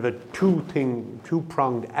kind of a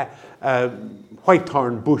two-pronged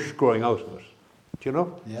whitethorn bush growing out of it. Do you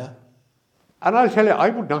know? Yeah. And I'll tell you, I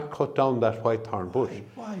would not cut down that whitethorn bush.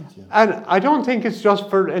 Why, Jim? And I don't think it's just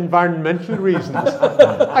for environmental reasons.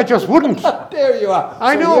 I just wouldn't. There you are.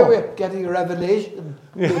 I know. Here we're getting a revelation,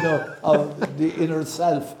 of the inner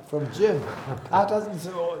self from Jim. Pat hasn't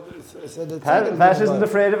said it. Pat isn't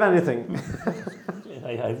afraid of anything.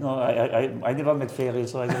 I never met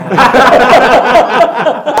fairies, so I don't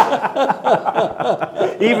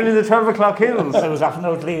know. Even in the 12 o'clock hills. I was often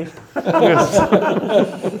out late.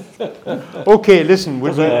 Okay, listen.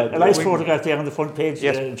 There's a nice photograph there on the front page,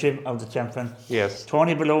 Jim, of the champion. Yes.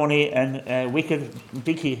 Tony Baloney and Wicked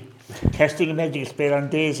Dicky casting a magic spell on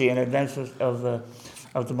Daisy in advance of the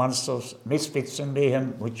monsters, Misfits and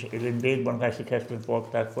Mayhem, which will invade Bungrassy Castle and Fort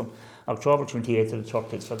platform October 28th to the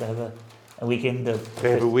 30th. So they have a weekend. They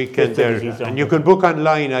have a weekend there, and you can book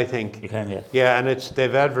online, I think. You can, yeah. Yeah, and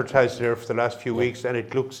they've advertised there for the last few weeks, and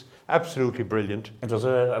it looks absolutely brilliant. And there's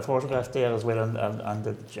a photograph there as well on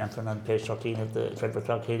the champion on page 13 of the 12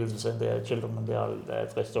 o'clock hills, and the children, and they all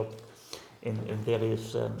dressed up in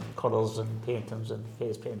various colours and paintings and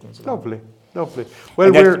face paintings. Lovely.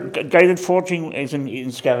 Well, we're guided 14 is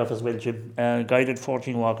in Scariff as well, Jim. Guided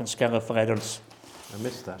 14 walk in Scariff for adults. I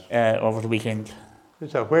missed that. Over the weekend.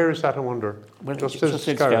 Where is that, I wonder? Well, just in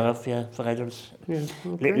Scariff, yeah, for adults. Yeah,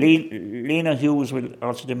 okay. Lena Hughes will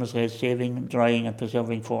also demonstrate saving, drying and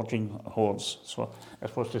preserving foraging hoards. So I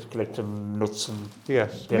suppose just collecting nuts and...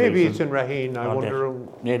 Yes, maybe it's in Raheen, I wonder.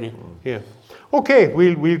 Maybe. Yeah. Okay,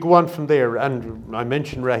 we'll go on from there. And I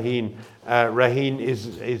mentioned Raheen. Raheen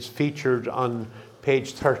is featured on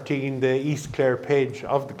page 13, the East Clare page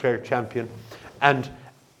of the Clare Champion. And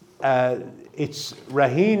its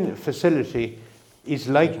Raheen facility is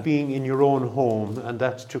like being in your own home, and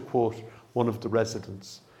that's to quote one of the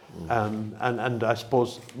residents. And I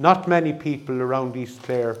suppose not many people around East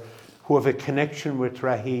Clare who have a connection with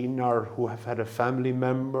Raheen, or who have had a family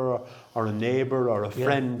member or a neighbour or a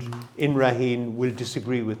friend in Raheen will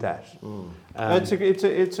disagree with that. It's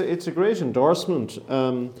a great endorsement.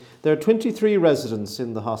 There are 23 residents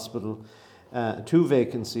in the hospital. 2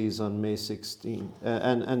 vacancies on May 16th,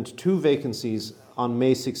 and 2 vacancies on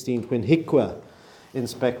May 16th when HIQA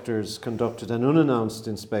inspectors conducted an unannounced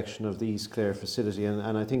inspection of the East Clare facility,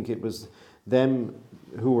 and I think it was them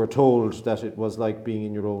who were told that it was like being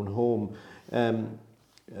in your own home.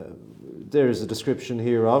 There is a description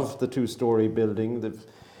here of the 2-storey building, the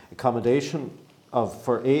accommodation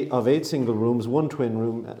of 8 single rooms, 1 twin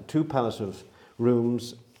room, 2 palliative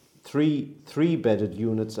rooms, 3 bedded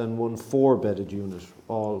units and 1 4-bedded unit,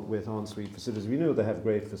 all with ensuite facilities. We know they have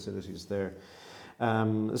great facilities there.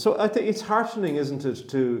 So I think it's heartening, isn't it,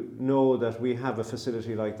 to know that we have a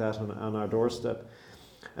facility like that on our doorstep.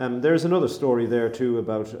 There's another story there too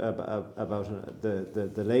about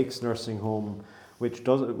the Lakes nursing home, which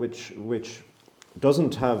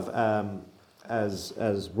doesn't have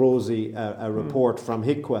as rosy a report from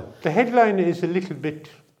HIQA. The headline is a little bit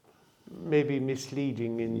maybe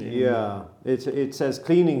misleading. It says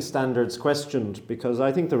cleaning standards questioned, because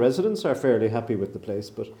I think the residents are fairly happy with the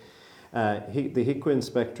place, but the HIQA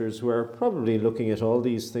inspectors, who are probably looking at all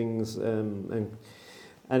these things, and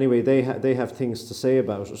anyway, they have things to say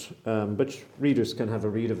about it. But readers can have a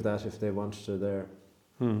read of that if they want to there.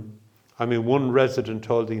 I mean, one resident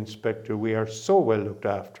told the inspector, "We are so well looked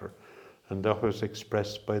after," and that was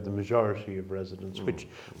expressed by the majority of residents,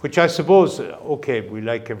 which I suppose, okay, we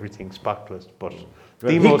like everything spotless, but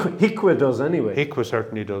HIQA does anyway. HIQA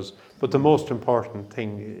certainly does. But the most important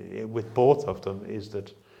thing with both of them is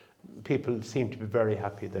that people seem to be very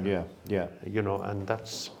happy there. Yeah. You know, and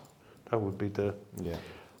that would be the... Yeah.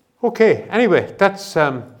 Okay, anyway, that's...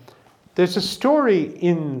 there's a story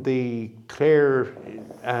in the Clare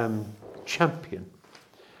Champion,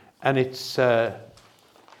 and it's...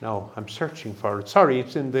 no, I'm searching for it. Sorry,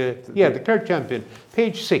 it's in the Clare Champion,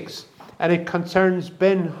 page 6, and it concerns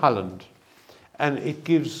Ben Holland, and it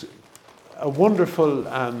gives a wonderful...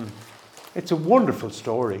 it's a wonderful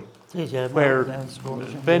story. Where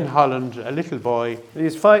Ben Holland, a little boy,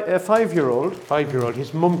 he's a 5-year-old. 5-year-old,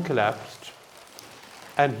 his mum collapsed,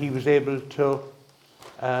 and he was able to.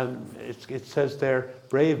 It says there,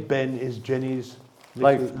 brave Ben is Jenny's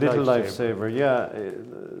little lifesaver. Yeah,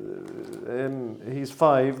 he's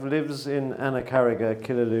 5, lives in Anacarriga,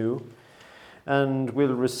 Killaloe, and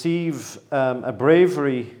will receive a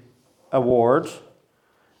bravery award.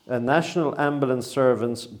 A National Ambulance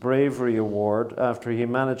Servants Bravery Award after he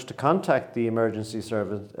managed to contact the emergency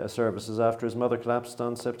services after his mother collapsed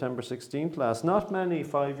on September 16th last. Not many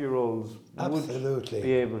 5-year-olds would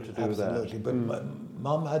be able to do that. Absolutely, but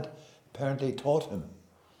Mum had apparently taught him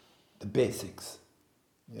the basics.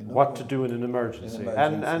 You know, what to do in an emergency.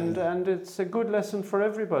 And it's a good lesson for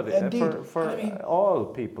everybody, for all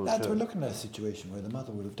people. Lads, we're looking at a situation where the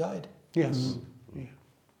mother would have died. Yes. Yeah.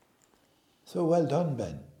 So well done,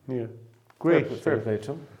 Ben. Yeah, great. Fair play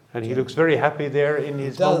to him. And he looks very happy there in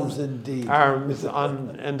his mum's arms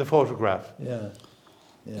in the photograph. Yeah,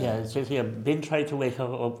 it says here, Ben tried to wake her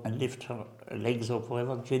up and lift her legs up.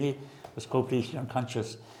 However, Jenny was completely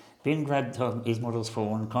unconscious. Ben grabbed his mother's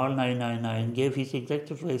phone, called 999, gave his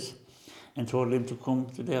exact address, and told him to come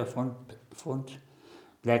to their front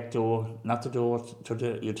black door, not the door to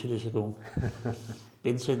the utility room.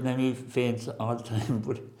 Ben said Mammy faints all the time,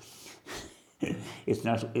 but it's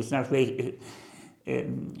not waking.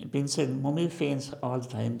 Ben said Mummy faints all the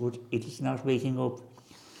time, but it is not waking up.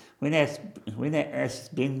 When I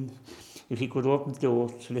asked Ben if he could open the door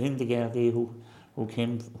to the Hindi Gardaí who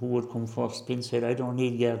would come first, Ben said, "I don't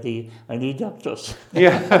need Gardaí, I need doctors."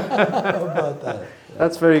 Yeah. How about that?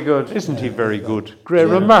 That's very good. Isn't he very good? Great,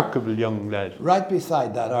 remarkable young lad. Right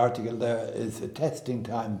beside that article there is a testing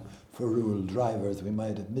time for rural drivers. We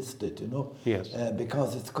might have missed it, you know. Yes.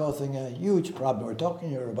 Because it's causing a huge problem. We're talking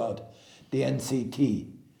here about the NCT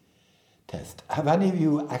test. Have any of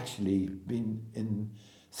you actually been in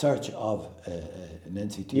search of an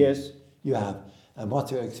NCT? Yes. You have. And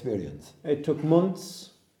what's your experience? It took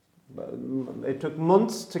months. It took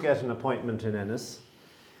months to get an appointment in Ennis.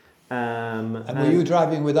 And were you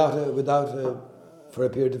driving without for a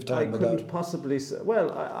period of time? I couldn't possibly.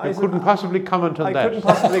 I couldn't possibly comment on that. I couldn't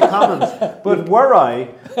possibly comment. But were I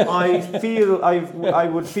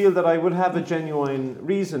would feel that I would have a genuine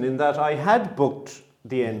reason in that I had booked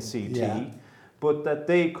the NCT, but that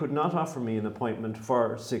they could not offer me an appointment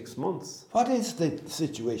for 6 months. What is the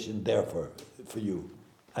situation there for you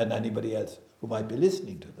and anybody else who might be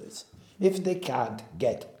listening to this? If they can't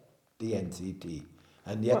get the NCT,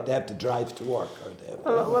 and yet they have to drive to work, or they have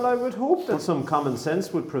well, I would hope that some common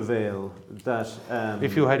sense would prevail. That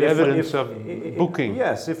if you had evidence of booking,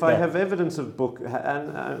 yes, if I have evidence of book,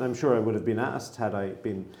 and I'm sure I would have been asked had I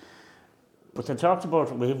been But they talked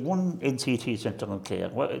about, we have one NCT centre in Clare.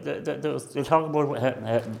 They talk about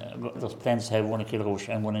there's plans to have one in Kilrush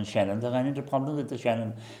and one in Shannon. They ran into problems with the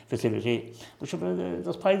Shannon facility. But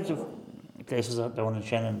there's piles of places down in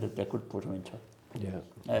Shannon that they could put them into. Yeah.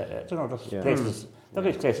 There's places, there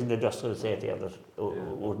is places in the industrial estate there that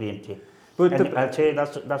would be empty. But and I'd say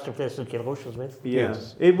that's the place in Kilrush as well.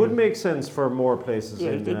 Yes, it would make sense for more places.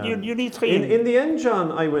 Yeah, you need three. In the end,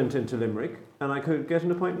 John, I went into Limerick and I could get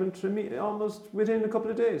an appointment to meet almost within a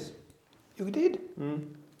couple of days. You did?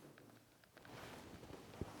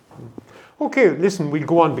 Okay, listen, we'll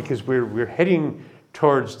go on because we're heading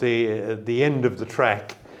towards the end of the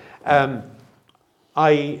track.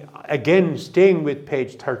 I, again, staying with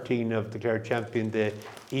page 13 of the Clare Champion, the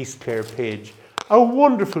East Clare page, a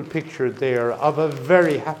wonderful picture there of a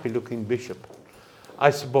very happy-looking bishop. I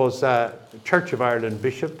suppose Church of Ireland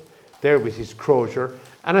bishop, there with his crozier.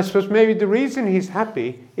 And I suppose maybe the reason he's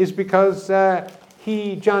happy is because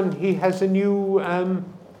he has a new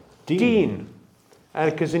dean.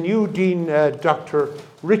 Because a new dean, Dr.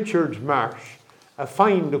 Richard Marsh, a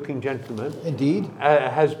fine-looking gentleman, Indeed.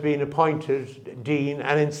 Has been appointed dean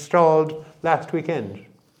and installed last weekend.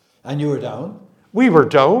 And you were down? We were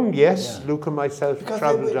down, yes. Yeah. Luke and myself Because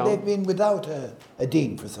travelled down. they've been without a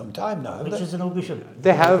dean for some time now, haven't Which they? is an old bishop.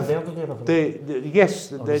 They have. This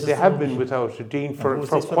They is have the been bishop. without a dean for who's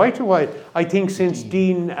this quite a while. I think since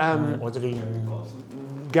Dean Was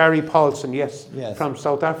it Gary Paulson, yes, Yes. from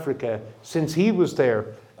South Africa, since he was there.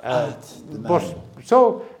 That's the But man.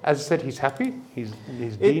 so, as I said, he's happy. His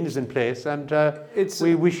dean is in place, and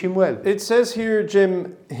we wish him well. It says here,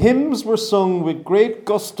 Jim, hymns were sung with great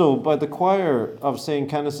gusto by the choir of St.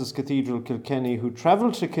 Canice's Cathedral, Kilkenny, who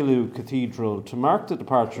travelled to Killoo Cathedral to mark the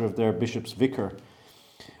departure of their bishop's vicar.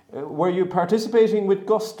 Were you participating with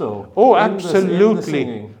gusto? Oh, in the absolutely.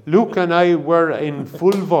 singing? Luke and I were in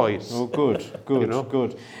full voice. Oh, good, good, You know?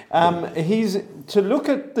 good. He's to look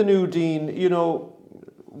at the new dean. You know,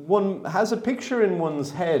 one has a picture in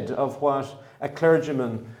one's head of what a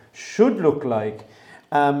clergyman should look like,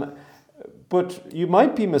 but you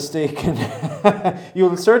might be mistaken.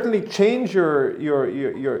 You'll certainly change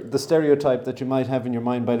the stereotype that you might have in your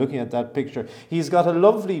mind by looking at that picture. He's got a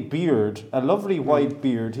lovely beard, a lovely white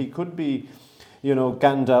beard. He could be,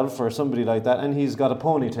 Gandalf or somebody like that, and he's got a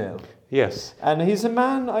ponytail. Yes. And he's a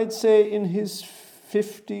man, I'd say, in his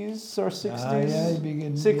 50s or 60s? Yeah, he'd be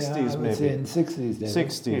in, 60s I would maybe. say in 60s. Then.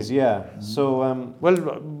 60s, yeah. So,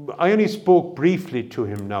 Well, I only spoke briefly to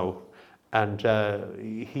him now, and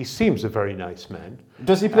he seems a very nice man.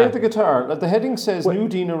 does he play the guitar? The heading says, well, new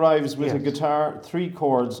dean arrives with a yes. guitar, 3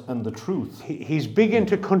 chords and the truth. He's big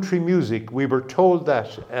into country music. We were told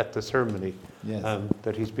that at the ceremony, Yes.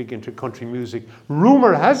 that he's big into country music.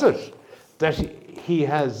 Rumour has it that he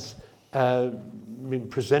has been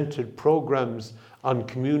presented programmes on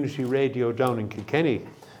community radio down in Kilkenny.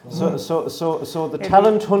 So the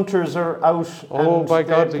talent hunters are out. Oh, and by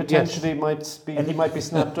God, they yes. potentially he might be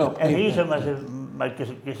snapped up. Anita might get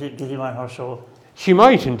him on her show. She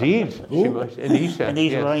might indeed. She might. Anita.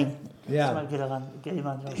 Anita yes. Ryan. Yeah. Might get him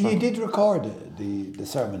on her show. You did record the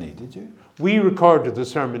ceremony, did you? We recorded the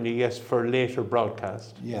ceremony, yes, for later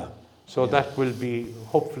broadcast. Yeah. So Yeah. that will be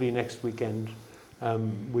hopefully next weekend.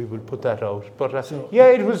 We will put that out. But So- yeah,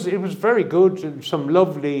 it was very good. Some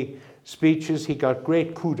lovely speeches. He got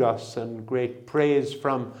great kudos and great praise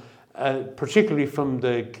from, particularly from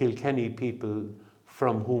the Kilkenny people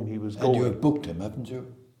from whom he was And going. you have booked him, haven't you?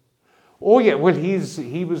 Oh yeah, well he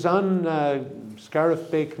was on Scariff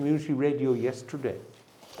Bay Community Radio yesterday.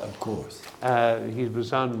 Of course. He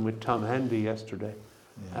was on with Tom Handy yesterday.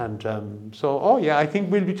 Yeah. And so, I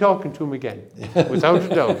think we'll be talking to him again, without a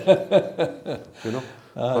doubt.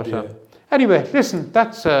 Anyway, listen,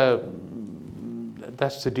 that's the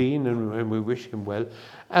dean, and we wish him well.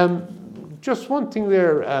 Just one thing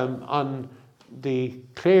there on the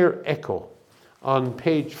Clare Echo, on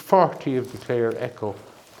page 40 of the Clare Echo,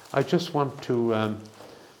 I just want to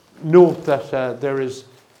note that there is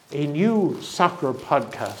a new soccer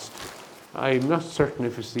podcast. I'm not certain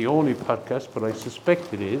if it's the only podcast, but I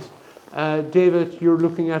suspect it is. David, you're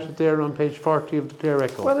looking at it there on page 40 of the Clare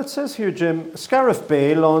Echo. Well, it says here, Jim, Scariff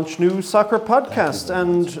Bay launched new soccer podcast,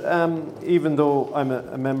 and even though I'm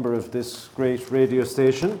a member of this great radio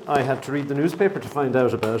station, I had to read the newspaper to find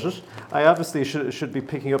out about it. I obviously should be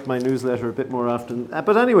picking up my newsletter a bit more often.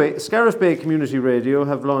 But anyway, Scariff Bay Community Radio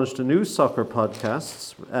have launched a new soccer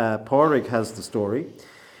podcast. Pádraig has the story,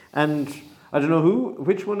 and I don't know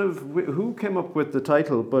who came up with the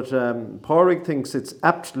title, but Pádraig thinks it's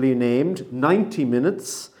aptly named. 90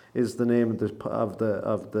 Minutes is the name of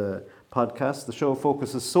the podcast. The show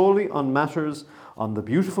focuses solely on matters on the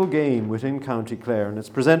beautiful game within County Clare, and it's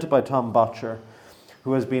presented by Tom Botcher,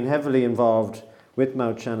 who has been heavily involved with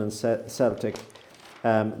Mount Shannon Celtic.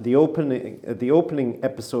 The opening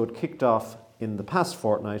episode kicked off in the past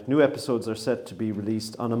fortnight. New episodes are set to be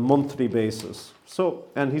released on a monthly basis. So,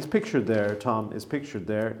 and he's pictured there, Tom is pictured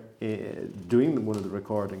there doing one of the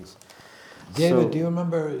recordings. David, So- do you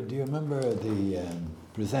remember the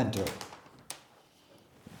presenter,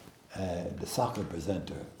 the soccer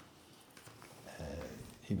presenter?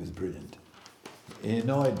 He was brilliant. He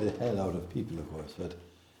annoyed the hell out of people, of course, but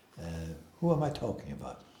who am I talking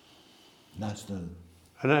about? National...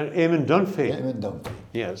 And Eamon Dunphy. Eamon Dunphy.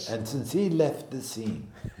 Yes. And since he left the scene,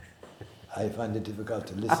 I find it difficult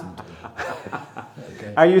to listen to him.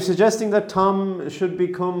 Okay. Are you suggesting that Tom should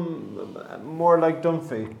become more like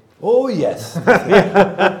Dunphy? Oh, yes.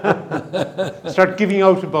 Start giving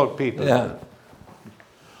out about people. Yeah.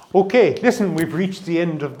 Okay, listen, we've reached the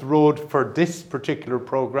end of the road for this particular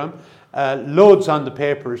programme. Loads on the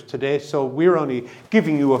papers today, so we're only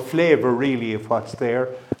giving you a flavour really of what's there.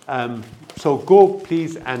 So go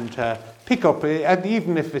please and pick up, and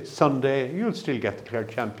even if it's Sunday, you'll still get the Clare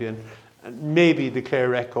Champion, and maybe the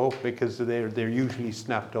Clare Echo, because they're usually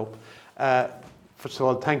snapped up. First of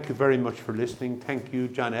all, thank you very much for listening. Thank you,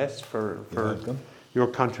 John S., for your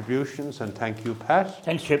contributions, and thank you, Pat.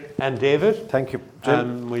 Thanks, Chip. And David. Thank you,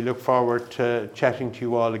 Jim. We look forward to chatting to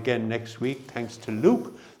you all again next week. Thanks to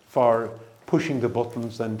Luke for pushing the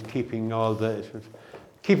buttons and keeping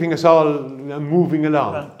us all moving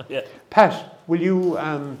along. Yeah. Pat, will you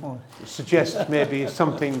suggest maybe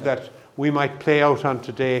something that we might play out on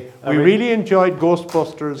today? We really enjoyed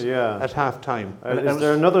Ghostbusters at half time. Is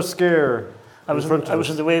there another scare? I was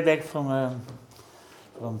on the way back from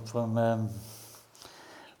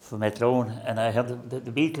Athlone, and I heard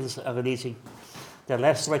the Beatles are releasing their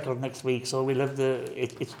last record next week. So we love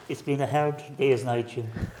it's been a hard day's night, Jim.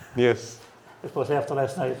 Yes. I suppose after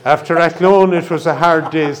last night. After Athlone, it was a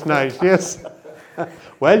hard day's night, yes.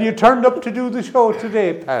 Well, you turned up to do the show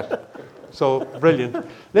today, Pat. So, brilliant.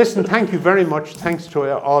 Listen, thank you very much. Thanks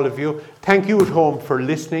to all of you. Thank you at home for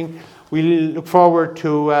listening. We look forward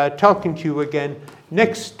to talking to you again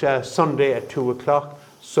next Sunday at 2 o'clock.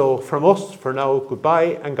 So, from us, for now,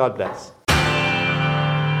 goodbye and God bless.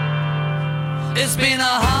 It's been a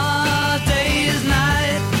hard